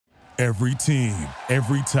Every team,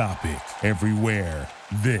 every topic, everywhere.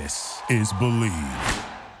 This is Believe.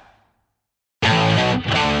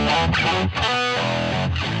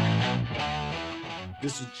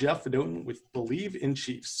 This is Jeff Fidotin with Believe in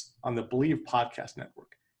Chiefs on the Believe Podcast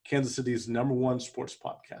Network, Kansas City's #1 sports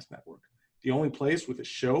podcast network. The only place with a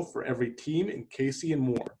show for every team in KC and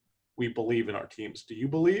more. We believe in our teams. Do you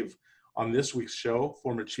believe? On this week's show,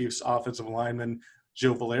 former Chiefs offensive lineman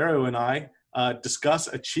Joe Valerio and I discuss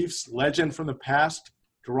a Chiefs legend from the past,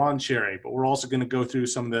 Deron Cherry. But we're also going to go through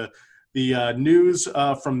some of the news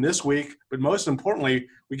from this week. But most importantly,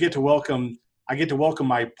 I get to welcome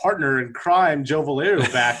my partner in crime, Joe Valerio,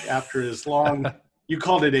 back after his long, you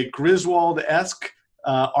called it a Griswold-esque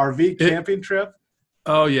RV camping trip.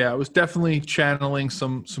 Oh yeah, it was definitely channeling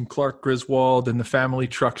some Clark Griswold and the Family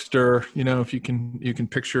Truckster. You know, if you can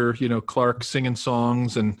picture, Clark singing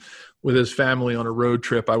songs and with his family on a road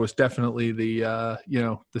trip. I was definitely the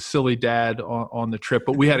silly dad on the trip.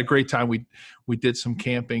 But we had a great time. We did some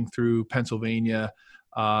camping through Pennsylvania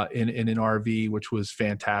in an RV, which was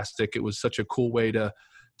fantastic. It was such a cool way to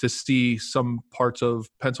see some parts of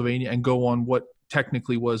Pennsylvania and go on what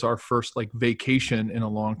technically was our first vacation in a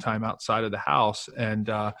long time outside of the house. And,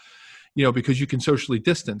 because you can socially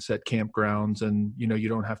distance at campgrounds and, you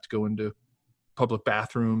don't have to go into public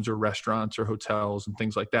bathrooms or restaurants or hotels and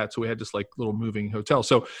things like that. So we had this little moving hotel.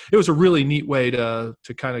 So it was a really neat way to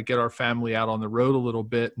kind of get our family out on the road a little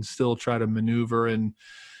bit and still try to maneuver and,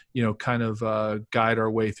 guide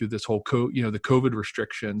our way through this whole the COVID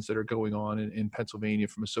restrictions that are going on in Pennsylvania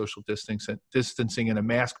from a social distancing and a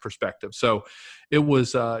mask perspective. So it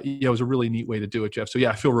was a really neat way to do it, Jeff. So yeah,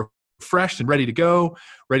 I feel refreshed and ready to go,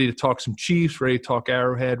 ready to talk some Chiefs, ready to talk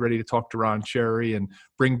Arrowhead, ready to talk Deron Cherry and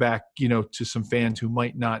bring back, to some fans who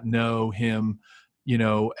might not know him,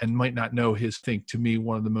 and might not know his thing. To me,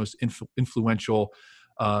 one of the most influential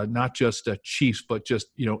not just Chiefs, but just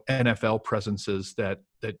NFL presences that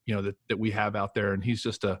we have out there, and he's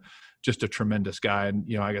just a tremendous guy. And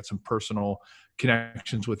I got some personal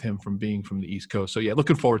connections with him from being from the East Coast. So yeah,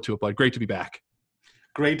 looking forward to it. But great to be back.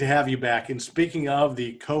 Great to have you back. And speaking of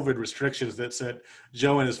the COVID restrictions that set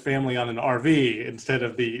Joe and his family on an RV instead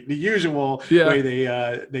of the usual way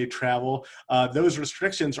they travel, those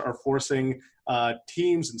restrictions are forcing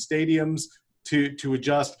teams and stadiums to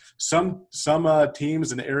adjust. Some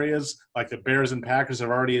teams and areas like the Bears and Packers have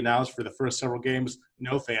already announced for the first several games,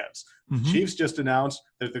 no fans. Mm-hmm. The Chiefs just announced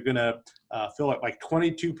that they're going to fill at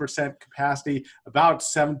 22% capacity, about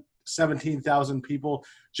 17,000 people.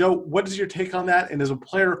 Joe, what is your take on that? And as a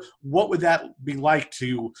player, what would that be like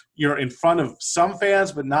you're in front of some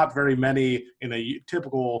fans, but not very many in a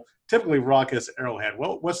typically raucous Arrowhead?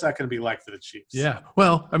 What's that going to be like for the Chiefs? Yeah.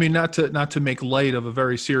 Well, I mean, not to make light of a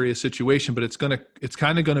very serious situation, but it's kind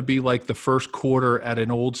of going to be like the first quarter at an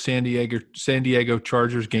old San Diego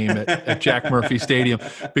Chargers game at Jack Murphy Stadium,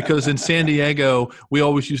 because in San Diego, we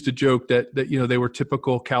always used to joke that they were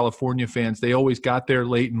typical California fans. They always got there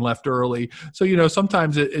late and left early. So,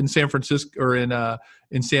 sometimes in San Francisco or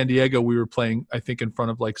in San Diego, we were playing, I think, in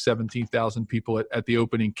front of 17,000 people at the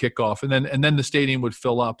opening kickoff, and then the stadium would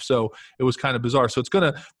fill up. So it was kind of bizarre. So it's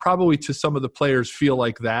going to probably to some of the players feel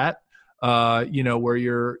like that, where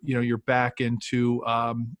you're back into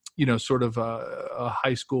sort of a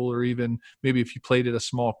high school, or even maybe if you played at a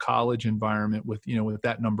small college environment with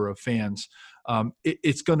that number of fans.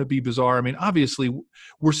 It's going to be bizarre. I mean, obviously,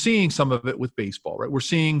 we're seeing some of it with baseball, right? We're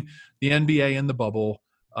seeing the NBA in the bubble.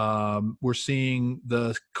 We're seeing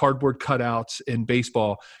the cardboard cutouts in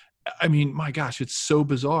baseball. I mean, my gosh, it's so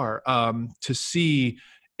bizarre to see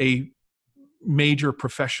a major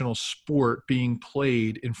professional sport being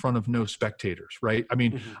played in front of no spectators, right? I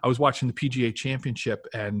mean, I was watching the PGA Championship,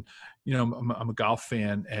 and I'm a golf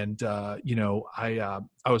fan, and I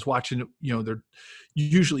was watching.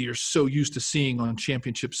 Usually you're so used to seeing on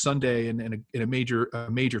Championship Sunday and in a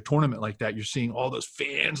major tournament like that, you're seeing all those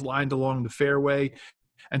fans lined along the fairway,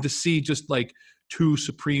 and to see just two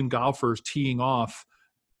supreme golfers teeing off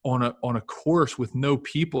on a course with no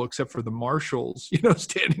people except for the marshals,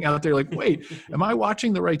 standing out there wait, am I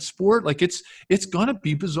watching the right sport? It's going to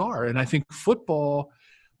be bizarre. And I think football,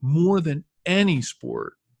 more than any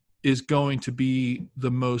sport, is going to be the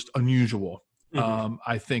most unusual,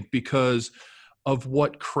 I think, because of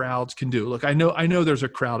what crowds can do. Look, I know there's a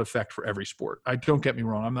crowd effect for every sport. Don't get me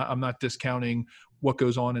wrong. I'm not discounting what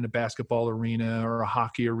goes on in a basketball arena or a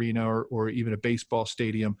hockey arena or even a baseball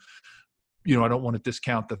stadium. I don't want to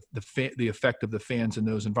discount the effect of the fans in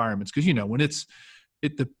those environments, because when it's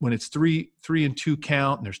when it's 3-2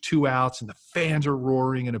 count and there's 2 outs and the fans are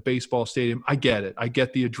roaring in a baseball stadium, I get it. I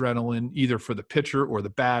get the adrenaline either for the pitcher or the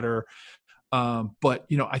batter. But,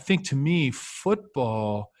 I think to me,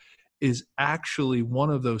 football is actually one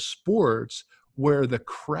of those sports where the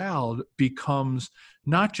crowd becomes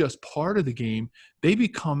not just part of the game, they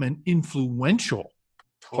become an influential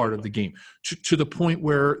part of the game to the point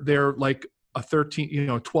where they're like a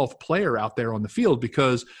 12th player out there on the field.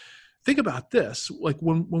 Because think about this, like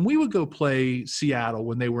when we would go play Seattle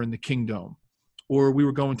when they were in the Kingdome, or we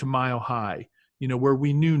were going to Mile High, where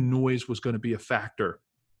we knew noise was going to be a factor.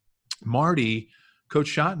 Coach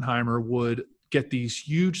Schottenheimer would get these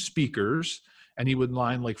huge speakers, and he would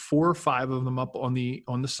line like 4 or 5 of them up on the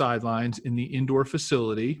sidelines in the indoor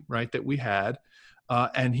facility, right, that we had,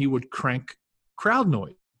 and he would crank crowd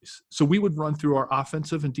noise. So we would run through our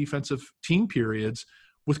offensive and defensive team periods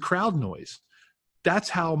with crowd noise. That's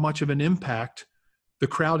how much of an impact the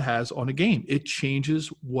crowd has on a game. It changes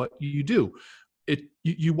what you do.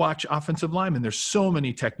 You watch offensive linemen. There's so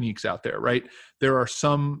many techniques out there, right? There are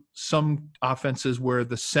some offenses where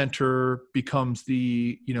the center becomes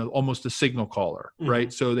the, almost a signal caller, right?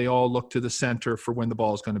 Mm-hmm. So they all look to the center for when the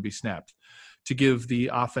ball is going to be snapped to give the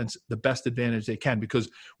offense the best advantage they can. Because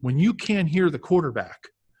when you can't hear the quarterback,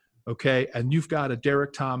 okay, and you've got a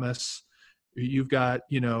Derek Thomas, you've got,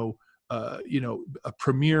 a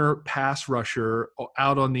premier pass rusher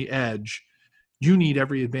out on the edge, you need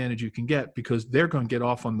every advantage you can get, because they're going to get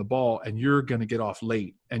off on the ball and you're going to get off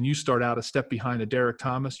late, and you start out a step behind a Derek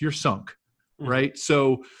Thomas, you're sunk, right?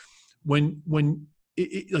 So when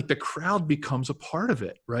like the crowd becomes a part of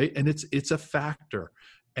it, right? And it's a factor.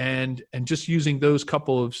 And just using those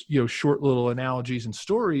couple of, short little analogies and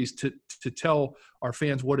stories to tell our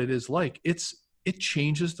fans what it is like, it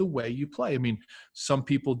changes the way you play. I mean, some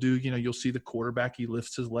people do, you'll see the quarterback, he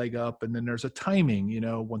lifts his leg up, and then there's a timing,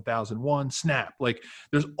 1001 snap. Like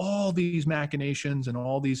there's all these machinations and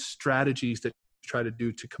all these strategies that you try to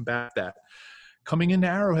do to combat that. Coming into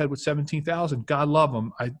Arrowhead with 17,000, God love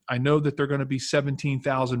them. I know that they're going to be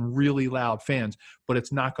 17,000 really loud fans, but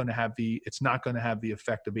it's not going to have the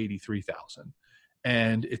effect of 83,000.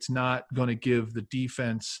 And it's not going to give the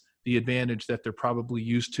defense the advantage that they're probably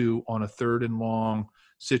used to on a 3rd and long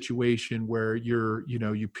situation where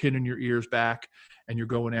you pin in your ears back and you're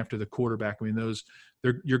going after the quarterback. I mean,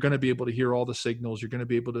 you're going to be able to hear all the signals. You're going to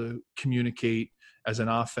be able to communicate as an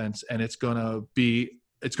offense, and it's going to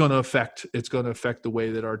affect the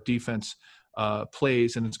way that our defense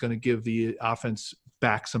plays, and it's going to give the offense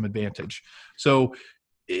back some advantage. So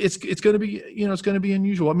it's going to be, it's going to be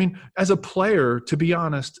unusual. I mean, as a player, to be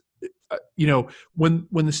honest, when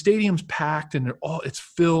the stadium's packed and it's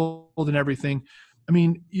filled and everything, I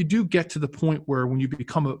mean, you do get to the point where when you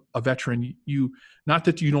become a veteran, not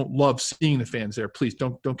that you don't love seeing the fans there. Please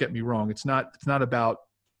don't get me wrong. It's not about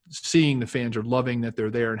seeing the fans or loving that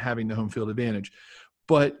they're there and having the home field advantage.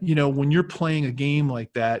 But, when you're playing a game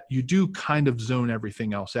like that, you do kind of zone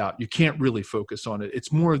everything else out. You can't really focus on it.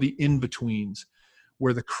 It's more of the in-betweens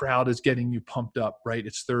where the crowd is getting you pumped up, right?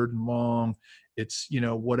 It's 3rd and long. It's,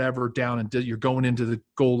 whatever down, and you're going into the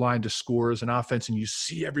goal line to score as an offense, and you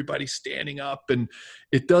see everybody standing up, and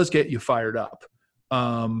it does get you fired up.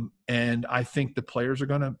 And I think the players they're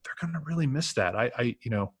going to really miss that.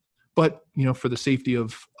 But for the safety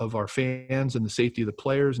of our fans and the safety of the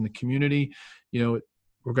players and the community,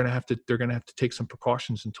 they're going to have to take some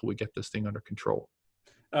precautions until we get this thing under control.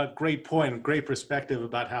 Great point, great perspective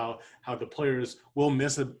about how the players will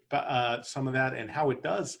miss some of that, and how it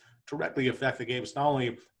does directly affect the game. It's not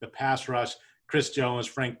only the pass rush, Chris Jones,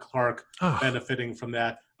 Frank Clark benefiting from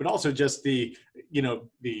that, but also just the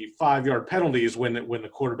 5-yard penalties when the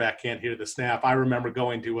quarterback can't hear the snap. I remember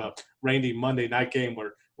going to a rainy Monday night game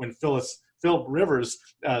when Philip Rivers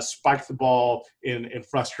spiked the ball in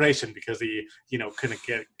frustration because he couldn't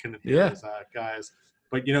hear his guys.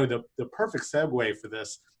 But the perfect segue for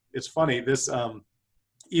this, it's funny, this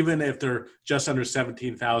even if they're just under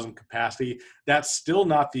 17,000 capacity, that's still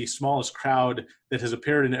not the smallest crowd that has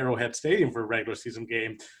appeared in Arrowhead Stadium for a regular season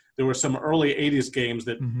game. There were some early 80s games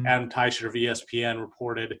that Adam Teicher of ESPN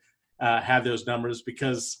reported had those numbers,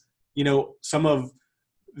 because some of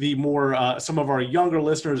our younger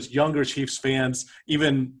listeners, younger Chiefs fans,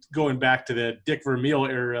 even going back to the Dick Vermeil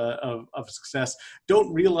era of success,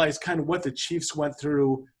 don't realize kind of what the Chiefs went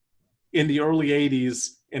through in the early 80s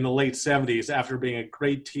and the late 70s. After being a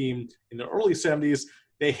great team in the early 70s,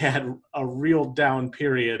 they had a real down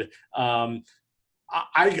period. I'm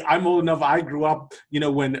old enough. I grew up,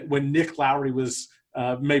 when Nick Lowry was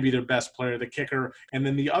maybe their best player, the kicker, and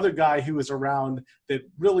then the other guy who was around that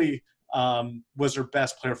really was their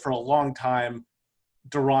best player for a long time,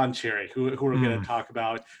 Deron Cherry, who we're going to talk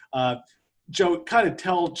about. Joe, kind of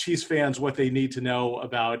tell Chiefs fans what they need to know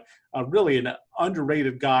about really an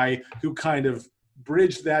underrated guy who kind of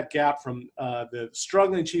bridged that gap from the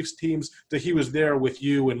struggling Chiefs teams to he was there with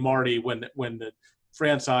you and Marty when the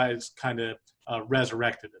franchise kind of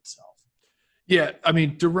resurrected itself. Yeah, I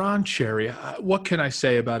mean, Deron Cherry, what can I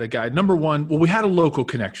say about a guy? Number one, well, we had a local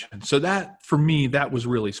connection. So that, for me, that was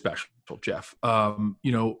really special, Jeff.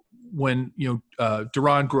 When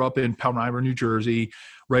Deron grew up in Palmyra, New Jersey,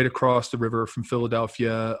 right across the river from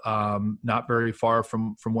Philadelphia, not very far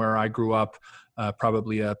from where I grew up,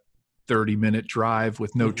 probably a 30-minute drive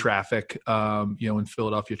with no traffic, in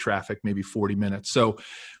Philadelphia traffic, maybe 40 minutes. So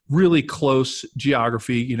really close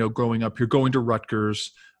geography, growing up here, going to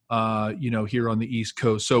Rutgers, here on the East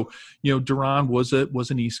Coast. So, Deron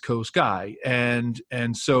was an East Coast guy. And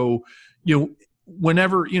so,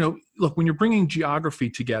 whenever, look, when you're bringing geography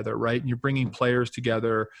together, right, and you're bringing players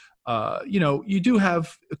together, you do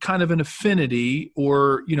have kind of an affinity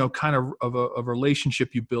or, kind of a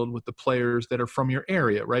relationship you build with the players that are from your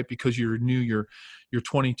area, right? Because you're new, you're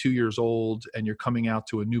 22 years old and you're coming out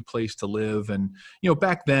to a new place to live. And,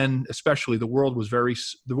 back then, especially the world was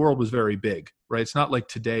very big, right? It's not like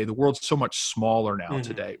today. The world's so much smaller now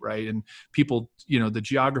today, right? And people, the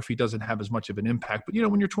geography doesn't have as much of an impact. But,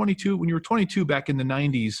 when you were 22 back in the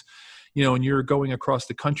 90s, and you're going across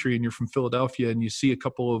the country and you're from Philadelphia and you see a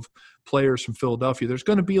couple of players from Philadelphia, there's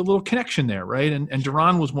going to be a little connection there, right? And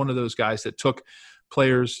Deron was one of those guys that took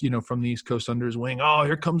players, from the East Coast under his wing. Oh,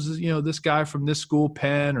 here comes, this guy from this school,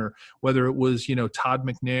 Penn, or whether it was, Todd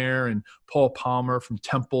McNair and Paul Palmer from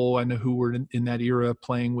Temple, I know, who were in that era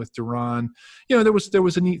playing with Deron. There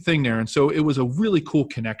was a neat thing there. And so it was a really cool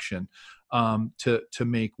connection to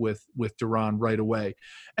make with Deron right away.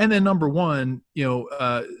 And then number one,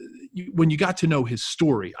 when you got to know his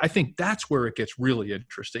story, I think that's where it gets really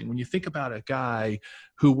interesting. When you think about a guy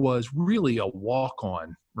who was really a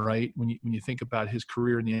walk-on, right? When you think about his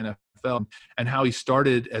career in the NFL and how he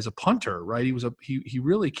started as a punter, right? He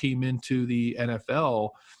really came into the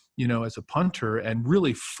NFL, as a punter and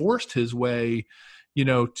really forced his way,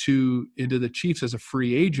 into the Chiefs as a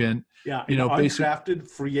free agent. Yeah, undrafted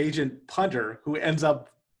free agent punter who ends up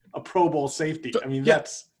a Pro Bowl safety. I mean,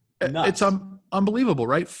 that's nuts. It's unbelievable,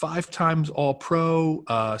 right? 5 times All-Pro,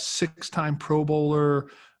 6-time Pro Bowler.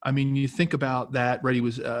 I mean, you think about that, right? He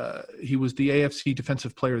was the AFC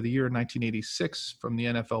Defensive Player of the Year in 1986 from the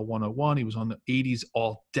NFL 101. He was on the 80s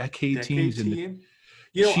All-Decade team. He's in the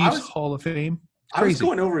Chiefs Hall of Fame. Crazy. I was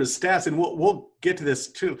going over his stats, and we'll get to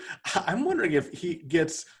this too. I'm wondering if he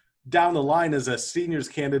gets down the line as a seniors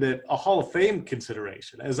candidate, a Hall of Fame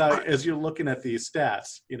consideration, as you're looking at these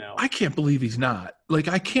stats. I can't believe he's not. Like,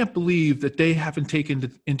 I can't believe that they haven't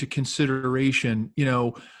taken into consideration,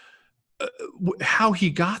 how he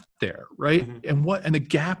got there, right? And the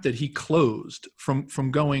gap that he closed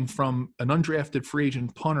from going from an undrafted free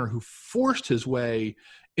agent punter who forced his way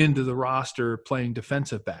into the roster playing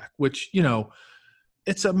defensive back, which,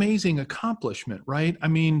 it's amazing accomplishment, right? I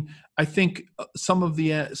mean, I think some of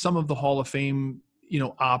the Hall of Fame,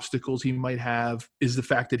 obstacles he might have is the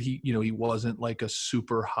fact that he wasn't like a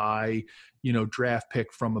super high, draft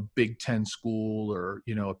pick from a Big Ten school or,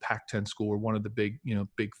 a Pac-10 school or one of the big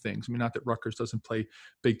things. I mean, not that Rutgers doesn't play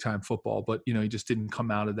big time football, but, he just didn't come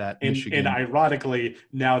out of that. And ironically,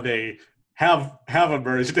 now they have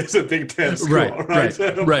emerged as a Big Ten school, right?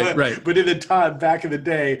 Right. But in the time back in the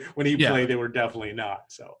day when he played, they were definitely not.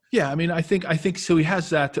 So yeah, I mean, I think so. He has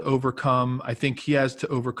that to overcome. I think he has to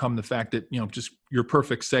overcome the fact that just your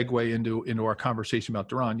perfect segue into our conversation about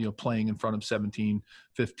Deron. Playing in front of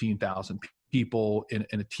 15,000 people in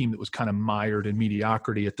a team that was kind of mired in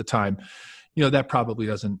mediocrity at the time. That probably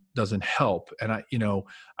doesn't help. And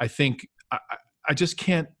I think I just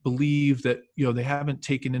can't believe that they haven't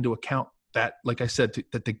taken into account that, like I said,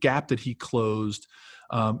 that the gap that he closed,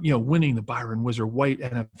 winning the Byron Whizzer White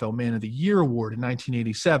NFL Man of the Year award in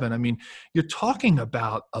 1987. I mean, you're talking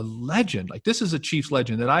about a legend. Like, this is a Chiefs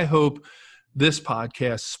legend that I hope this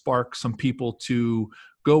podcast sparks some people to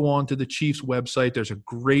go on to the Chiefs website. There's a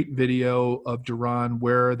great video of Deron.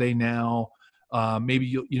 Where are they now?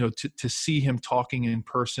 Maybe to see him talking in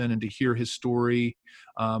person and to hear his story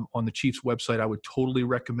on the Chiefs website. I would totally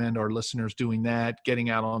recommend our listeners doing that, getting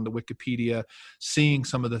out on the Wikipedia, seeing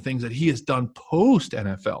some of the things that he has done post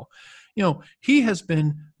NFL. He has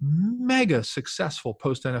been mega successful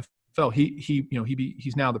post NFL.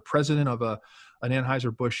 He's now the president of an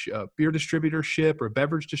Anheuser-Busch beer distributorship or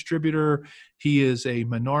beverage distributor. He is a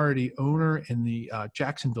minority owner in the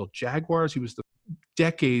Jacksonville Jaguars. He was the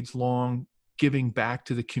decades-long giving back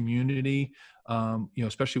to the community,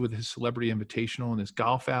 especially with his Celebrity Invitational and his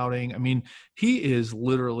golf outing. I mean, he is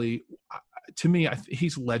literally, to me,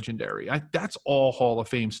 he's legendary. That's all Hall of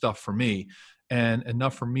Fame stuff for me, and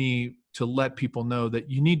enough for me to let people know that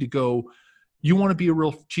you need to go. You want to be a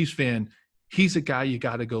real Chiefs fan. He's a guy you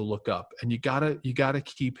got to go look up, and you gotta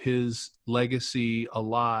keep his legacy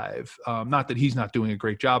alive. Not that he's not doing a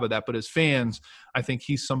great job of that, but as fans, I think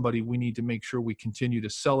he's somebody we need to make sure we continue to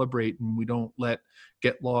celebrate, and we don't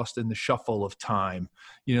get lost in the shuffle of time.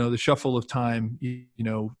 The shuffle of time.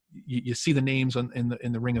 You see the names in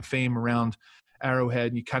the Ring of Fame around Arrowhead,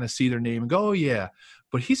 and you kind of see their name and go, oh yeah.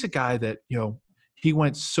 But he's a guy that he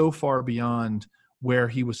went so far beyond where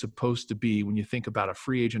he was supposed to be. When you think about a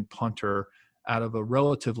free agent punter out of a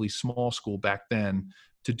relatively small school back then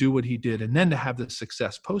to do what he did, and then to have the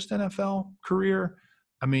success post NFL career.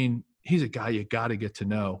 I mean, he's a guy you got to get to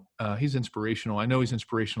know. He's inspirational. I know he's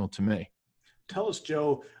inspirational to me. Tell us,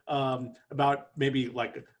 Joe, about maybe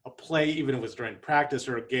like a play, even if it was during practice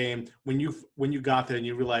or a game, when you got there and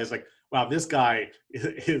you realized, like, wow, this guy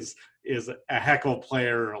is a heck of a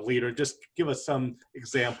player or a leader. Just give us some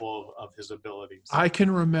example of his abilities. I can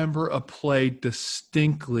remember a play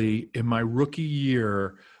distinctly in my rookie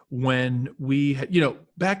year when we had,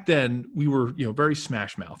 back then we were, very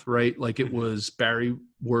smash mouth, right? Like it was Barry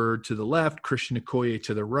Word to the left, Christian Okoye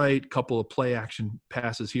to the right, couple of play action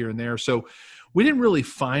passes here and there. So we didn't really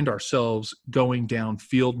find ourselves going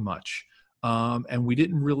downfield much. And we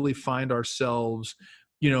didn't really find ourselves,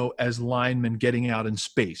 as linemen getting out in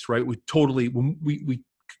space, right? We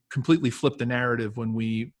completely flipped the narrative when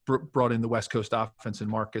we brought in the West Coast offense and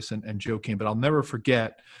Marcus and Joe came. But I'll never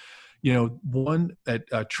forget, one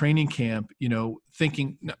at training camp,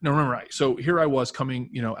 thinking, no, right. So here I was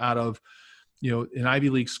coming, out of, an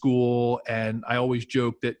Ivy League school. And I always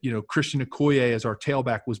joke that, Christian Okoye as our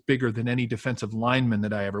tailback was bigger than any defensive lineman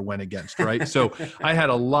that I ever went against. Right. So I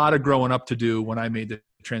had a lot of growing up to do when I made the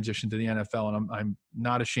transition to the NFL, and I'm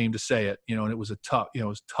not ashamed to say it, and it was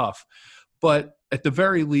tough, but at the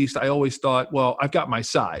very least, I always thought, well, I've got my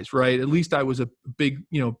size, right? At least I was a big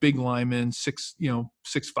lineman,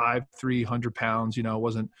 6'5", 300 pounds,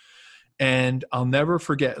 wasn't. And I'll never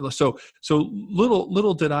forget. So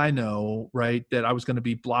little did I know, right, that I was going to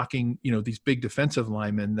be blocking, these big defensive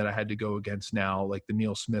linemen that I had to go against now, like the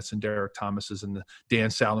Neil Smiths and Derek Thomases and the Dan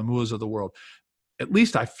Salamuas of the world. At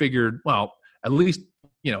least I figured, well, at least,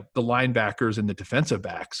 the linebackers and the defensive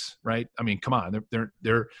backs, right? I mean, come on,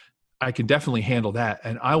 they're I can definitely handle that.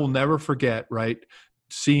 And I will never forget, right,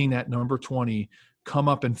 seeing that number 20 come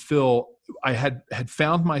up and fill. I had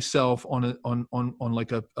found myself on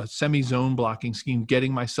like a semi-zone blocking scheme,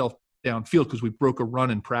 getting myself downfield because we broke a run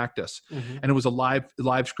in practice. Mm-hmm. And it was a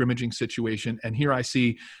live scrimmaging situation. And here I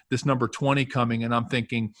see this number 20 coming, and I'm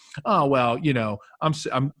thinking, oh, well,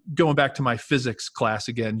 I'm going back to my physics class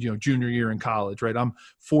again, junior year in college, right? I'm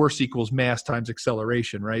force equals mass times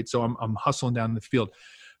acceleration, right? So I'm hustling down the field.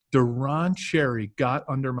 Deron Cherry got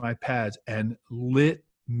under my pads and lit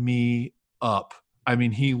me up. I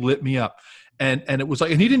mean, he lit me up. And it was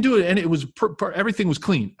like, and he didn't do it. And it was, everything was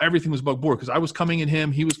clean. Everything was above board because I was coming at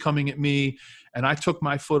him. He was coming at me. And I took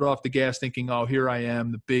my foot off the gas thinking, oh, here I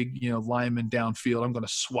am, the big, lineman downfield. I'm going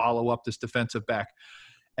to swallow up this defensive back.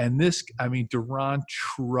 And Deron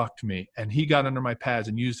trucked me, and he got under my pads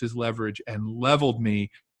and used his leverage and leveled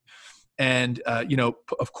me. And,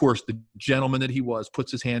 of course, the gentleman that he was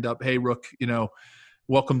puts his hand up. Hey, Rook,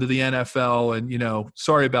 welcome to the NFL. And,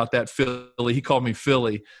 sorry about that, Philly. He called me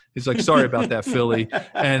Philly. He's like, sorry about that, Philly.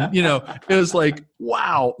 And, it was like,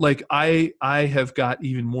 wow, like I have got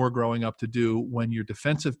even more growing up to do when your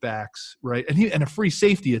defensive backs, right. And a free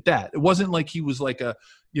safety at that. It wasn't like he was like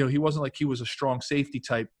he wasn't like he was a strong safety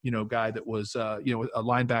type, guy that was, a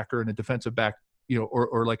linebacker and a defensive back,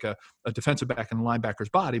 or like a defensive back in a linebacker's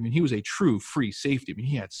body. I mean, he was a true free safety. I mean,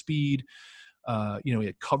 he had speed, he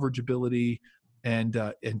had coverage ability.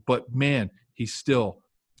 But man, he still,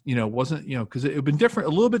 wasn't, because it would have been different,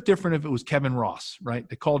 a little bit different if it was Kevin Ross, right?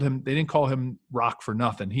 They didn't call him Rock for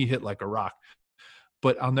nothing. He hit like a rock.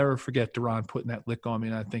 But I'll never forget Deron putting that lick on me,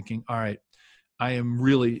 and I'm thinking, all right, I am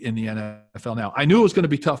really in the NFL now. I knew it was going to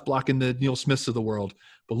be tough blocking the Neil Smiths of the world,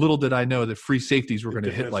 but little did I know that free safeties were going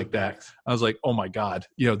to hit like that. I was like, oh my God,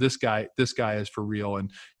 this guy is for real.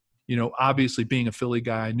 And, obviously being a Philly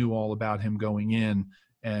guy, I knew all about him going in.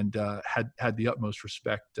 And had the utmost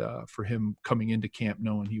respect for him coming into camp,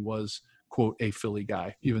 knowing he was, quote, a Philly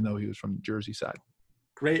guy, even though he was from the Jersey side.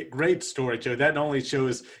 Great story, Joe. That not only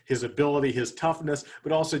shows his ability, his toughness,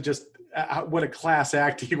 but also just what a class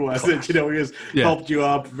act he was. That, he helped you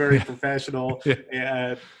up, very professional,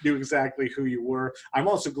 and knew exactly who you were. I'm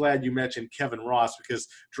also glad you mentioned Kevin Ross, because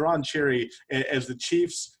Deron Cherry, as the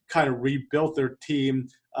Chiefs kind of rebuilt their team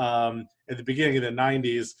at the beginning of the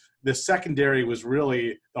 90s, the secondary was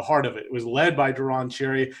really the heart of it. It was led by Deron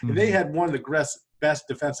Cherry, and they had one of the best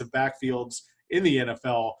defensive backfields in the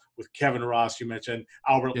NFL with Kevin Ross, you mentioned,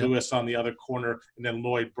 Albert Lewis on the other corner, and then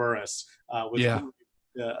Lloyd Burris was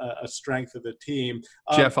a strength of the team.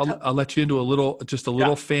 Jeff, I'll let you into a little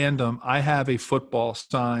fandom. I have a football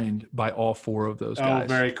signed by all four of those guys. Oh,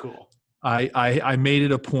 very cool. I made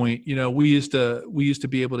it a point. We used to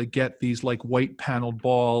be able to get these like white paneled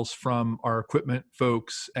balls from our equipment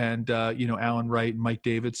folks, and Alan Wright and Mike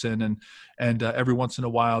Davidson, and every once in a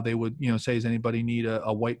while they would say, does anybody need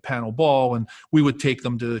a white panel ball? And we would take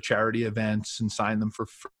them to charity events and sign them for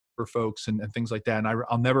folks and things like that. And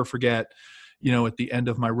I'll never forget, at the end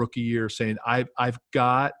of my rookie year, saying I've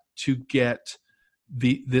got to get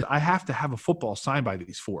I have to have a football signed by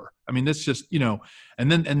these four. I mean, that's just, and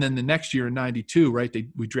then the next year in 92, right,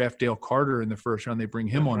 we draft Dale Carter in the first round. They bring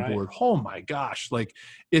him on board. Oh my gosh. Like,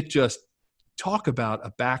 it just, talk about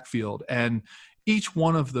a backfield. And each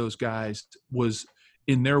one of those guys was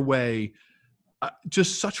in their way,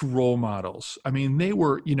 just such role models. I mean, they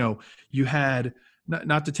were, you had,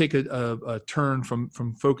 not to take a turn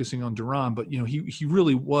from focusing on Deron, but he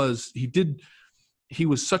really was, he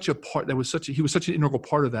was such a part. He was such an integral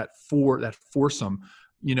part of that foursome.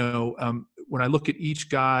 When I look at each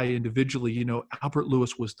guy individually, Albert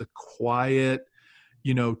Lewis was the quiet,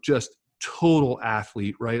 just total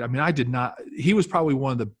athlete, right? I mean, he was probably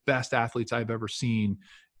one of the best athletes I've ever seen,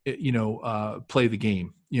 play the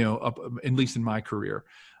game, at least in my career,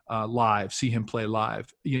 live, see him play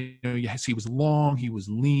live. Yes, he was long, he was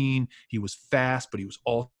lean, he was fast, but he was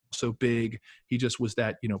also big. He just was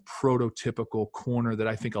that, prototypical corner that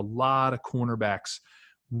I think a lot of cornerbacks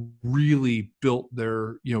really built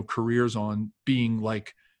their, careers on, being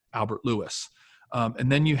like Albert Lewis.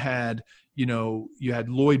 And then you had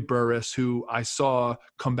Lloyd Burris, who I saw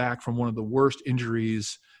come back from one of the worst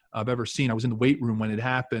injuries I've ever seen. I was in the weight room when it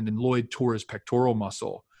happened, and Lloyd tore his pectoral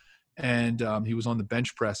muscle, and he was on the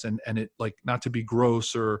bench press, and it, like, not to be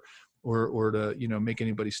gross or to make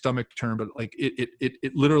anybody's stomach turn, but like it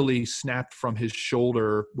literally snapped from his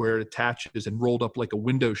shoulder where it attaches and rolled up like a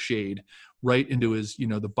window shade right into his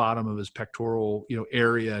the bottom of his pectoral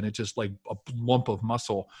area, and it's just like a lump of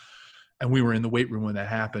muscle. And we were in the weight room when that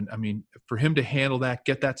happened. I mean, for him to handle that,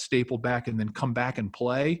 get that stapled back, and then come back and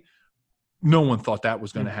play, no one thought that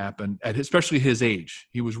was going to happen, especially his age.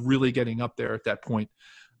 He was really getting up there at that point.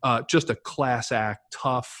 Just a class act,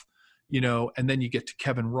 tough. And then you get to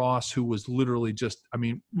Kevin Ross, who was literally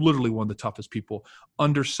one of the toughest people,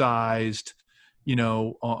 undersized,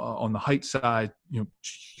 on the height side,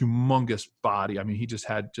 humongous body. I mean, he just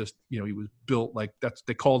had he was built like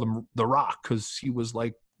they called him The Rock, because he was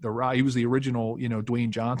like The Rock. He was the original, Dwayne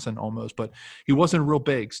Johnson almost, but he wasn't a real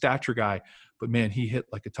big stature guy, but man, he hit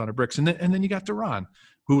like a ton of bricks. And then you got Deron,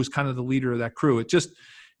 who was kind of the leader of that crew.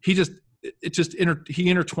 He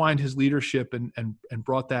intertwined his leadership and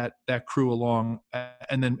brought that crew along,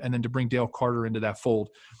 and then to bring Dale Carter into that fold,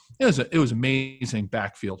 it was amazing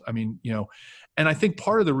backfield. I mean, and I think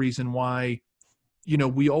part of the reason why,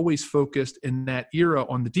 we always focused in that era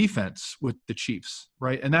on the defense with the Chiefs,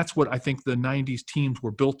 right? And that's what I think the 90s teams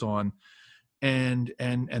were built on, and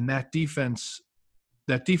that defense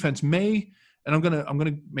may, and I'm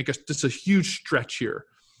gonna make this a huge stretch here,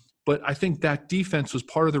 but I think that defense was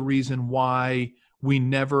part of the reason why we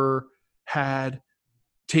never had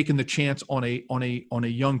taken the chance on a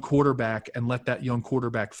young quarterback and let that young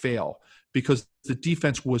quarterback fail, because the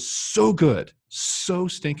defense was so good, so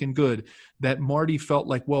stinking good, that Marty felt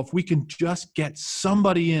like, well, if we can just get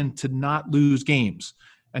somebody in to not lose games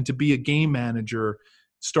and to be a game manager,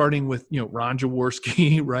 starting with Ron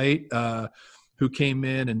Jaworski, right, who came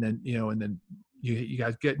in, and then you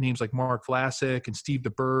guys get names like Mark Vlasic and Steve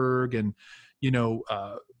DeBerg and,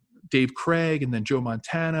 Dave Craig, and then Joe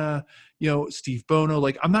Montana, Steve Bono.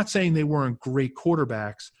 Like, I'm not saying they weren't great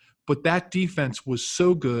quarterbacks, but that defense was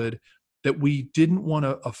so good that we didn't want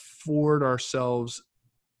to afford ourselves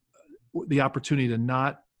the opportunity to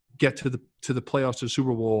not get to the playoffs or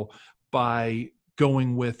Super Bowl by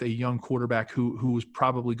going with a young quarterback who was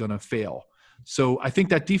probably going to fail. So I think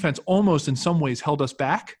that defense almost in some ways held us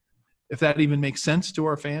back, if that even makes sense to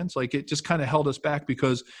our fans. Like, it just kind of held us back,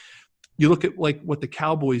 because you look at like what the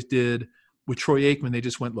Cowboys did with Troy Aikman. They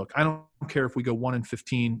just went, look, I don't care if we go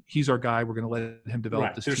 1-15. He's our guy. We're going to let him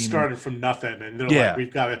develop this team. They're starting from nothing, and they're like,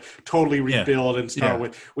 we've got to totally rebuild and start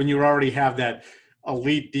with, when you already have that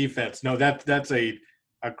elite defense. No, that's a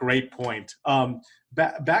great point.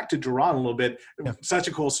 Back to Deron a little bit. Such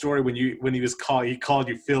a cool story when he called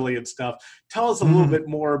you Philly and stuff. Tell us a little bit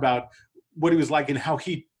more about what he was like and how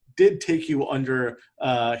he did take you under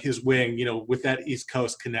his wing, with that East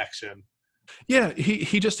Coast connection. Yeah,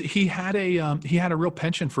 he had a real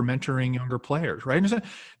penchant for mentoring younger players, right?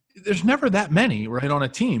 There's never that many, right, on a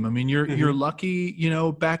team. I mean, you're lucky,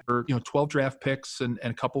 back or 12 draft picks and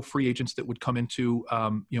a couple free agents that would come into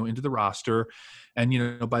into the roster,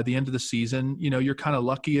 and by the end of the season, you're kind of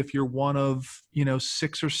lucky if you're one of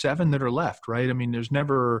 6 or 7 that are left, right? I mean, there's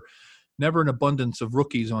never an abundance of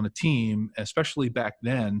rookies on a team, especially back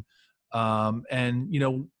then.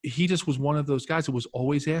 And he just was one of those guys that was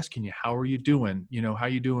always asking you, how are you doing? How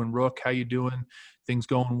you doing, Rook? How you doing? Things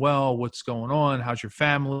going well? What's going on? How's your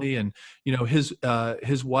family? And, his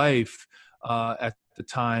wife, at the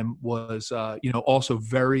time was, also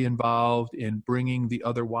very involved in bringing the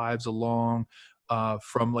other wives along,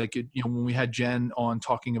 from when we had Jen on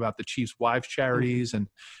talking about the Chiefs' wives charities, and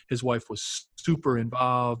his wife was super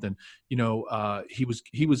involved, and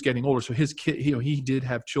he was getting older, so his kid, he did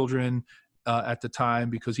have children at the time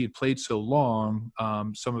because he had played so long.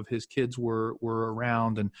 Some of his kids were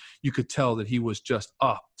around, and you could tell that he was just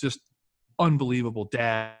unbelievable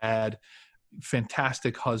dad,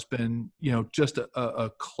 fantastic husband, just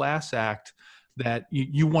a class act that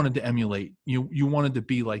you wanted to emulate. You wanted to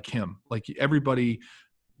be like him. Like everybody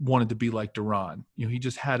wanted to be like Duran. He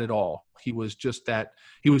just had it all. He was just that.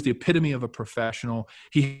 He was the epitome of a professional.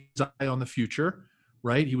 He had his eye on the future,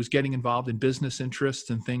 right? He was getting involved in business interests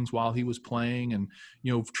and things while he was playing, and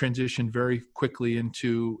transitioned very quickly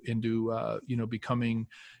into becoming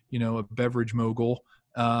a beverage mogul,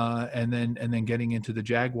 and then getting into the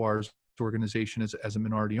Jaguars organization as a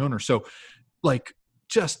minority owner. So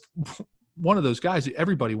just one of those guys that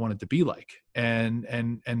everybody wanted to be like,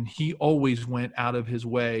 and he always went out of his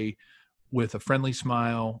way with a friendly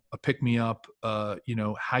smile, a pick me up,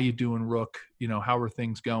 how you doing, Rook? How are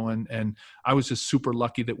things going? And I was just super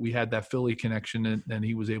lucky that we had that Philly connection, and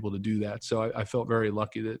he was able to do that. So I felt very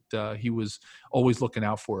lucky that he was always looking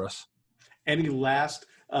out for us. Any last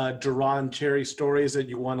Duran Cherry stories that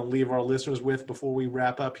you want to leave our listeners with before we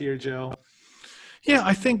wrap up here, Joe? Yeah,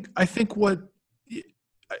 I think what,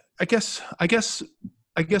 I guess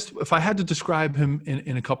if I had to describe him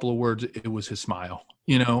in a couple of words, it was his smile.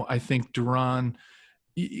 I think Duran,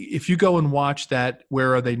 if you go and watch that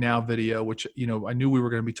Where Are They Now video, which, I knew we were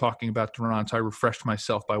going to be talking about Duran, so I refreshed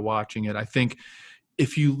myself by watching it. I think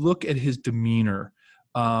if you look at his demeanor,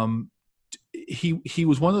 he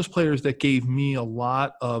was one of those players that gave me a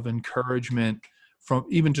lot of encouragement from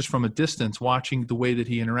even just from a distance, watching the way that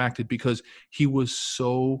he interacted, because he was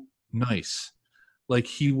so nice. Like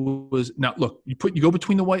he was. Now look, you go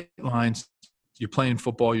between the white lines, you're playing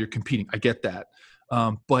football, you're competing. I get that.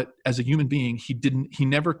 But as a human being, he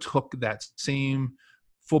never took that same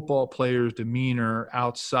football player's demeanor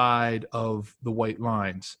outside of the white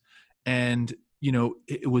lines. And,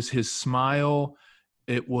 it was his smile,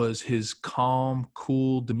 it was his calm,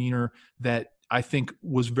 cool demeanor that I think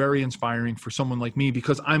was very inspiring for someone like me,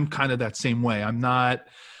 because I'm kind of that same way. We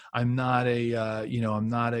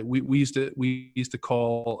used to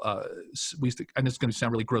call, and it's going to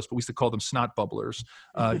sound really gross, but we used to call them snot bubblers.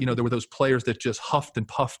 There were those players that just huffed and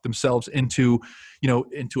puffed themselves into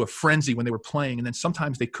a frenzy when they were playing. And then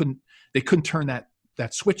sometimes they couldn't turn that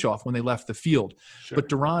switch off when they left the field. Sure. But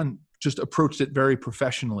Duran just approached it very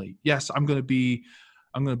professionally. Yes, I'm going to be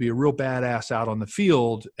a real badass out on the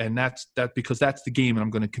field, and that's because that's the game, and I'm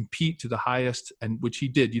going to compete to the highest, and which he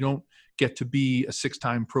did. You don't get to be a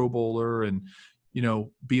 6-time Pro Bowler and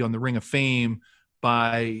be on the Ring of Fame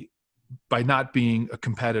by not being a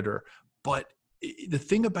competitor. But the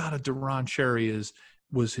thing about a Duran Cherry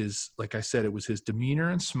was his, like I said, it was his demeanor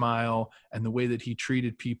and smile, and the way that he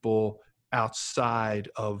treated people outside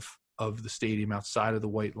of the stadium, outside of the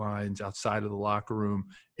white lines, outside of the locker room,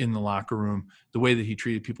 in the locker room, the way that he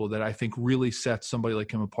treated people, that I think really sets somebody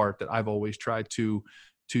like him apart, that I've always tried to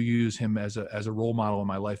use him as a role model in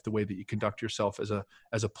my life, the way that you conduct yourself as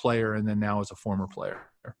a player, and then now as a former player.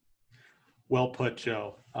 Well put,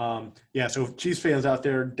 Joe. So Chiefs fans out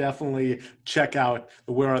there, definitely check out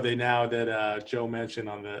the Where Are They Now that Joe mentioned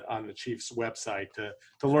on the Chiefs website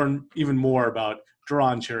to learn even more about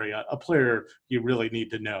Duran Cherry, a player you really need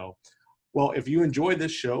to know. Well, if you enjoyed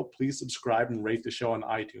this show, please subscribe and rate the show on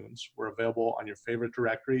iTunes. We're available on your favorite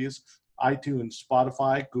directories: iTunes,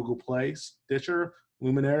 Spotify, Google Play, Stitcher,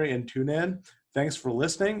 Luminary, and TuneIn. Thanks for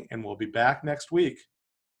listening, and we'll be back next week.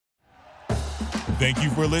 Thank you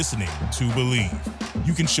for listening to Believe.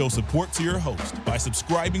 You can show support to your host by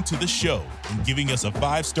subscribing to the show and giving us a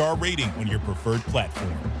 5-star rating on your preferred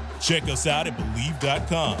platform. Check us out at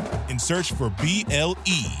Believe.com and search for BLEAV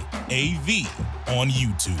on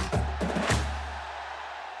YouTube.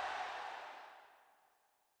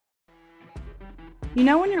 You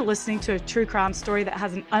know when you're listening to a true crime story that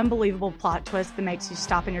has an unbelievable plot twist that makes you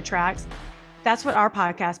stop in your tracks? That's what our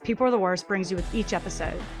podcast, People Are the Worst, brings you with each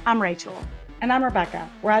episode. I'm Rachel. And I'm Rebecca.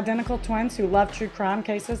 We're identical twins who love true crime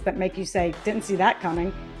cases that make you say, didn't see that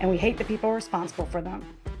coming, and we hate the people responsible for them.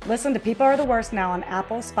 Listen to People Are the Worst now on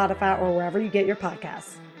Apple, Spotify, or wherever you get your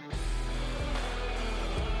podcasts.